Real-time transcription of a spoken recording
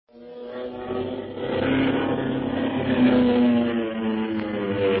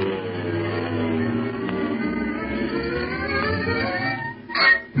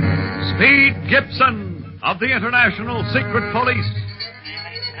Speed Gibson of the International Secret Police.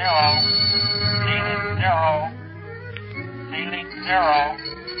 Ceiling zero. Ceiling zero.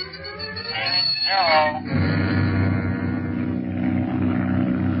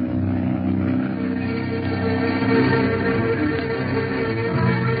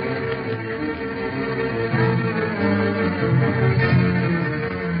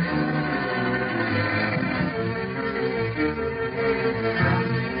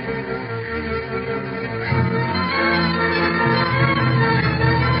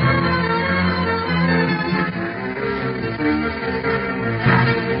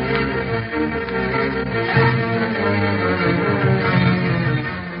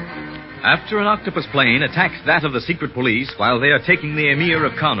 After an octopus plane attacks that of the secret police while they are taking the Emir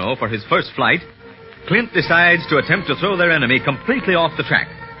of Congo for his first flight, Clint decides to attempt to throw their enemy completely off the track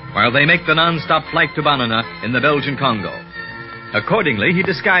while they make the non-stop flight to Banana in the Belgian Congo. Accordingly, he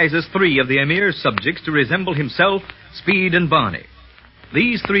disguises 3 of the Emir's subjects to resemble himself, Speed, and Barney.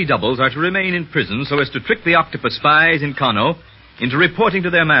 These 3 doubles are to remain in prison so as to trick the octopus spies in Congo into reporting to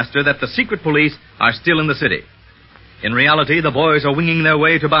their master that the secret police are still in the city. In reality, the boys are winging their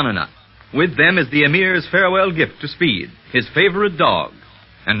way to Banana. With them is the Emir's farewell gift to Speed, his favorite dog.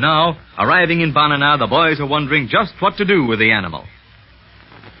 And now, arriving in Banana, the boys are wondering just what to do with the animal.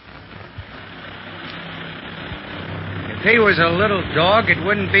 If he was a little dog, it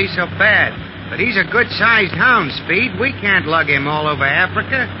wouldn't be so bad. But he's a good-sized hound, Speed. We can't lug him all over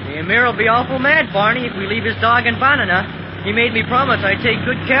Africa. The Emir will be awful mad, Barney, if we leave his dog in Banana. He made me promise I'd take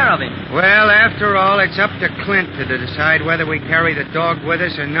good care of him. Well, after all, it's up to Clint to decide whether we carry the dog with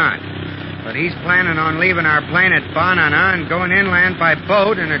us or not. But he's planning on leaving our plane at Banana and going inland by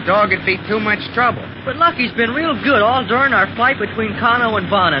boat, and a dog would be too much trouble. But Lucky's been real good all during our flight between Congo and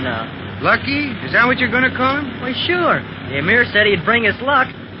Banana. Lucky? Is that what you're going to call him? Why, sure. The Emir said he'd bring us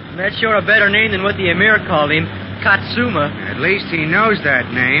luck. And that's sure a better name than what the Emir called him, Katsuma. At least he knows that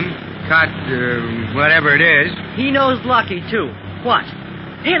name. Whatever it is. He knows Lucky, too. What?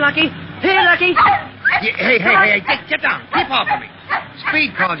 Hey, Lucky! Hey, Lucky! Hey, get down. Keep off of me.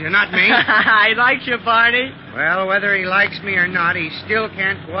 Speed called you, not me. I like you, Barney. Well, whether he likes me or not, he still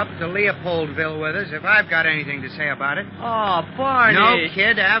can't go up to Leopoldville with us if I've got anything to say about it. Oh, Barney. No,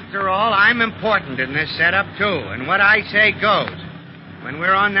 kid, after all, I'm important in this setup, too, and what I say goes. When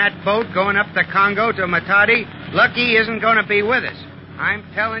we're on that boat going up the Congo to Matadi, Lucky isn't going to be with us. I'm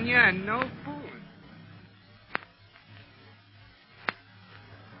telling you, and no fooling.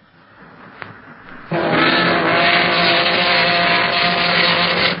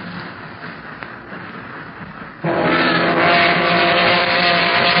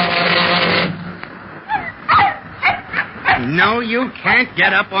 No, you can't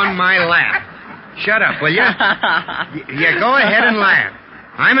get up on my lap. Shut up, will you? You go ahead and laugh.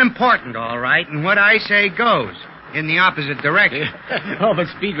 I'm important, all right, and what I say goes. In the opposite direction. Oh, but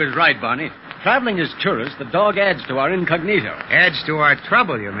Speed was right, Barney. Traveling as tourists, the dog adds to our incognito. Adds to our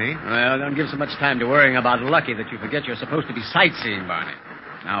trouble, you mean? Well, don't give so much time to worrying about Lucky that you forget you're supposed to be sightseeing, Barney.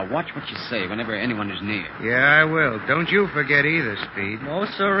 Now, watch what you say whenever anyone is near. Yeah, I will. Don't you forget either, Speed. No,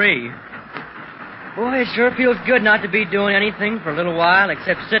 sirree. Boy, it sure feels good not to be doing anything for a little while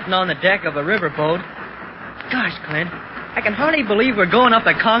except sitting on the deck of a riverboat. Gosh, Clint, I can hardly believe we're going up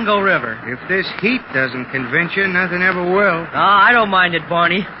the Congo River. If this heat doesn't convince you, nothing ever will. I don't mind it,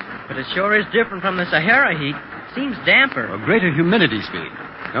 Barney. But it sure is different from the Sahara heat. Seems damper. Well, greater humidity, Speed.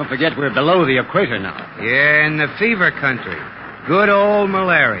 Don't forget we're below the equator now. Yeah, in the fever country. Good old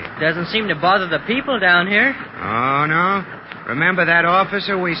malaria. Doesn't seem to bother the people down here. Oh, no? Remember that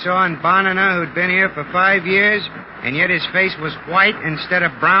officer we saw in Banana who'd been here for 5 years, and yet his face was white instead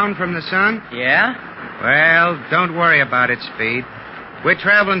of brown from the sun? Yeah? Well, don't worry about it, Speed. We're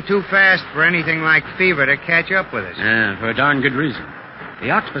traveling too fast for anything like fever to catch up with us. Yeah, for a darn good reason. The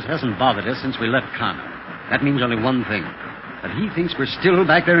octopus hasn't bothered us since we left Congo. That means only one thing. That he thinks we're still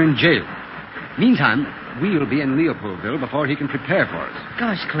back there in jail. Meantime, we'll be in Leopoldville before he can prepare for us.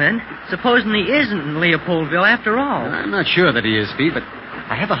 Gosh, Clint, supposing he isn't in Leopoldville after all. I'm not sure that he is, Speed, but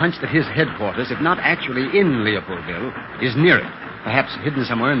I have a hunch that his headquarters, if not actually in Leopoldville, is near it. Perhaps hidden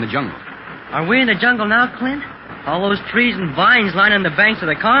somewhere in the jungle. Are we in the jungle now, Clint? All those trees and vines lining the banks of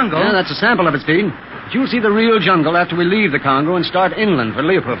the Congo. Yeah, that's a sample of it, Speed. But you'll see the real jungle after we leave the Congo and start inland for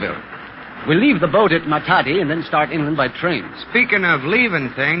Leopoldville. We'll leave the boat at Matadi and then start inland by train. Speaking of leaving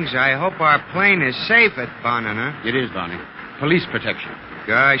things, I hope our plane is safe at Banana. It is, Barney. Police protection.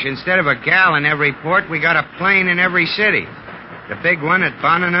 Gosh, instead of a gal in every port, we got a plane in every city. The big one at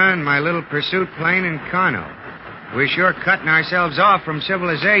Banana and my little pursuit plane in Congo. We're sure cutting ourselves off from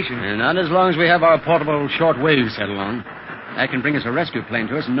civilization. And not as long as we have our portable shortwave set along. That can bring us a rescue plane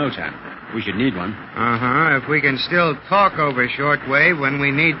to us in no time. We should need one. Uh-huh, if we can still talk over shortwave when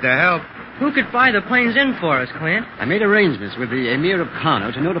we need the help. Who could fly the planes in for us, Clint? I made arrangements with the Emir of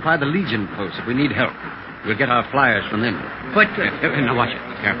Kano to notify the Legion post if we need help. We'll get our flyers from them. But... Now, watch it.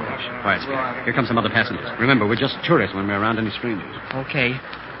 Careful. Quiet, Skip. Here come some other passengers. Remember, we're just tourists when we're around any strangers. Okay.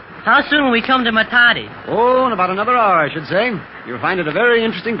 How soon will we come to Matadi? Oh, in about another hour, I should say. You'll find it a very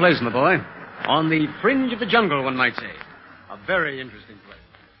interesting place, my boy. On the fringe of the jungle, one might say. A very interesting place.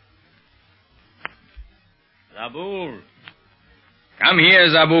 Zabul. Come here,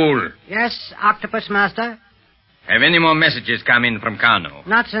 Zabul. Yes, Octopus Master. Have any more messages come in from Kano?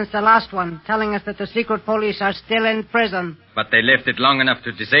 Not since the last one, telling us that the secret police are still in prison. But they left it long enough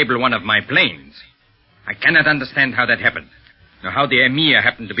to disable one of my planes. I cannot understand how that happened, nor how the Emir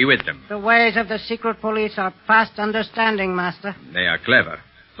happened to be with them. The ways of the secret police are past understanding, Master. They are clever,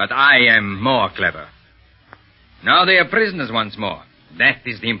 but I am more clever. Now they are prisoners once more. That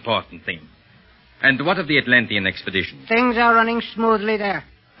is the important thing. And what of the Atlantean expedition? Things are running smoothly there.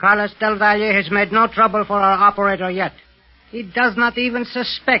 Carlos Del Valle has made no trouble for our operator yet. He does not even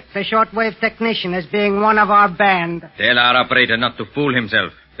suspect the shortwave technician as being one of our band. Tell our operator not to fool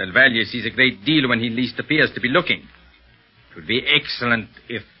himself. Del Valle sees a great deal when he least appears to be looking. It would be excellent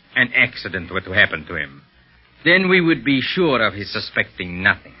if an accident were to happen to him. Then we would be sure of his suspecting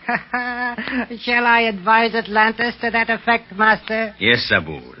nothing. Shall I advise Atlantis to that effect, Master? Yes,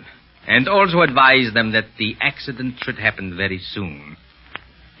 Zabul. And also advise them that the accident should happen very soon.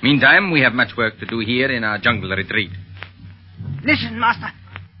 Meantime, we have much work to do here in our jungle retreat. Listen, Master.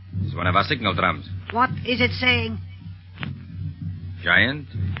 It's one of our signal drums. What is it saying? Giant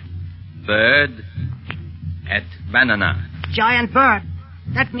bird at banana. Giant bird.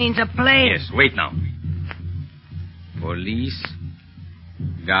 That means a plane. Yes, wait now. Police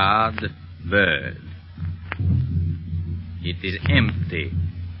guard bird. It is empty.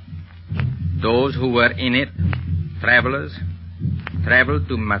 Those who were in it, travelers, traveled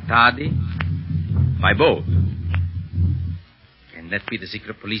to Matadi by boat. Can that be the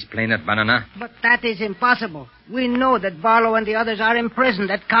secret police plane at Banana? But that is impossible. We know that Barlow and the others are imprisoned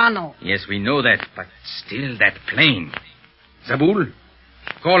at Kano. Yes, we know that, but still that plane. Zabul,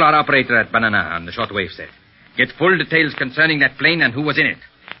 call our operator at Banana on the shortwave set. Get full details concerning that plane and who was in it.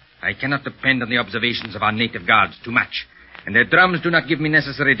 I cannot depend on the observations of our native guards too much, and their drums do not give me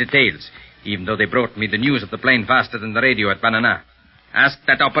necessary details, even though they brought me the news of the plane faster than the radio at Banana. Ask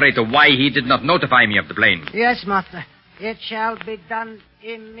that operator why he did not notify me of the plane. Yes, Master. It shall be done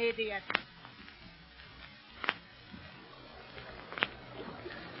immediately.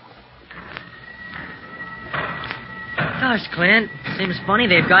 Gosh, Clint, seems funny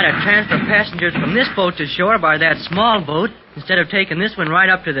they've got to transfer passengers from this boat to shore by that small boat instead of taking this one right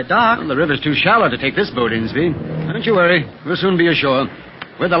up to the dock. Well, the river's too shallow to take this boat in, Speed. Don't you worry. We'll soon be ashore.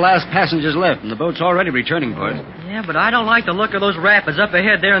 We're the last passengers left, and the boat's already returning for it. Yeah, but I don't like the look of those rapids up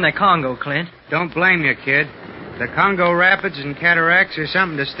ahead there in the Congo, Clint. Don't blame you, kid. The Congo rapids and cataracts are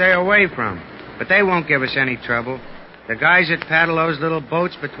something to stay away from. But they won't give us any trouble. The guys that paddle those little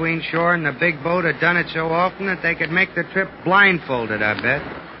boats between shore and the big boat have done it so often that they could make the trip blindfolded, I bet.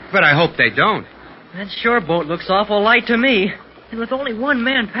 But I hope they don't. That shore boat looks awful light to me. And with only one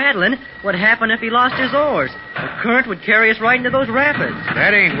man paddling, what'd happen if he lost his oars? The current would carry us right into those rapids.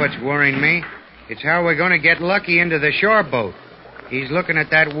 That ain't what's worrying me. It's how we're going to get Lucky into the shore boat. He's looking at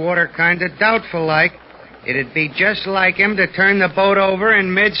that water kind of doubtful like. It'd be just like him to turn the boat over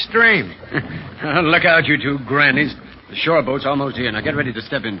in midstream. Look out, you two grannies. The shore boat's almost here. Now get ready to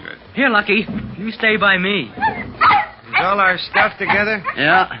step into it. Here, Lucky. You stay by me. Is all our stuff together?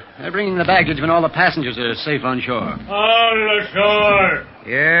 Yeah. They're bringing the baggage when all the passengers are safe on shore. On shore.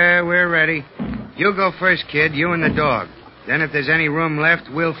 Yeah, we're ready. You go first, kid, you and the dog. Then if there's any room left,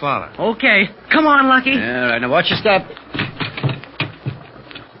 we'll follow. Okay. Come on, Lucky. All right, now watch your step.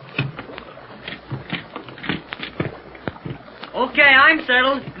 Okay, I'm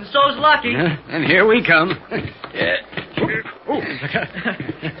settled, and so's Lucky. And here we come. Yeah.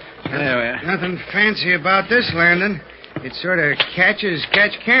 There we are. Nothing fancy about this landing. It sort of catch as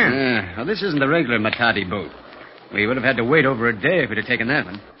catch can. Well, this isn't a regular Matadi boat. We would have had to wait over a day if we'd have taken that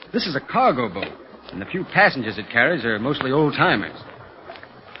one. This is a cargo boat, and the few passengers it carries are mostly old-timers.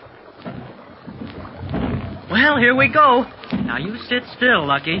 Well, here we go. Now you sit still,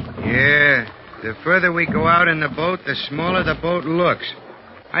 Lucky. Yeah. The further we go out in the boat, the smaller the boat looks.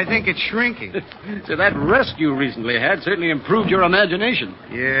 I think it's shrinking. So that rest you recently had certainly improved your imagination.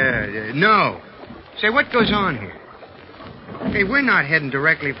 Yeah. No. Say, what goes on here? Hey, we're not heading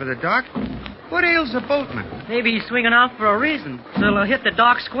directly for the dock. What ails the boatman? Maybe he's swinging out for a reason, so he'll hit the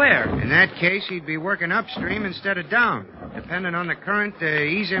dock square. In that case, he'd be working upstream instead of down. Depending on the current,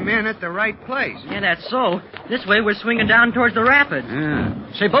 ease him in at the right place. Yeah, that's so. This way we're swinging down towards the rapids.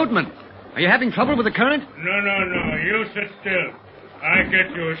 Yeah. Say, boatman, are you having trouble with the current? No. You sit still. I get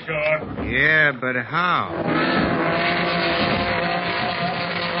you ashore. Yeah, but how?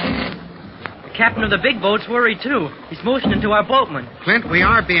 The captain of the big boat's worried, too. He's motioning to our boatman. Clint, we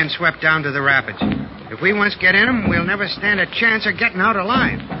are being swept down to the rapids. If we once get in them, we'll never stand a chance of getting out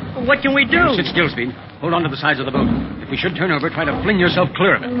alive. Well, what can we do? Sit still, Speed. Hold on to the sides of the boat. If we should turn over, try to fling yourself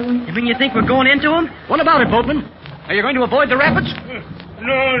clear of it. You mean you think we're going into them? What about it, boatman? Are you going to avoid the rapids?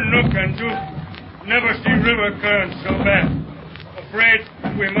 No, can do. Never see river currents so bad. Afraid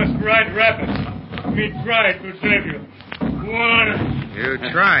we must ride rapids. Me try to save you. One. You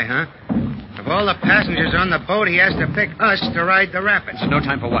try, huh? Of all the passengers on the boat, he has to pick us to ride the rapids. There's no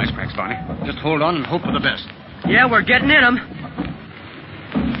time for wisecracks, Barney. Just hold on and hope for the best. Yeah, we're getting in them.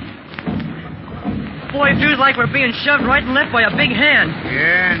 Boy, it feels like we're being shoved right and left by a big hand.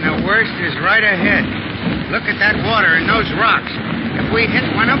 Yeah, and the worst is right ahead. Look at that water and those rocks. If we hit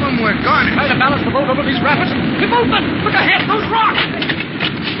one of them, we're gone. Try to balance the boat over these rapids. Hey, boatman, look ahead, those rocks!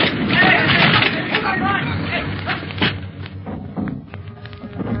 Hey,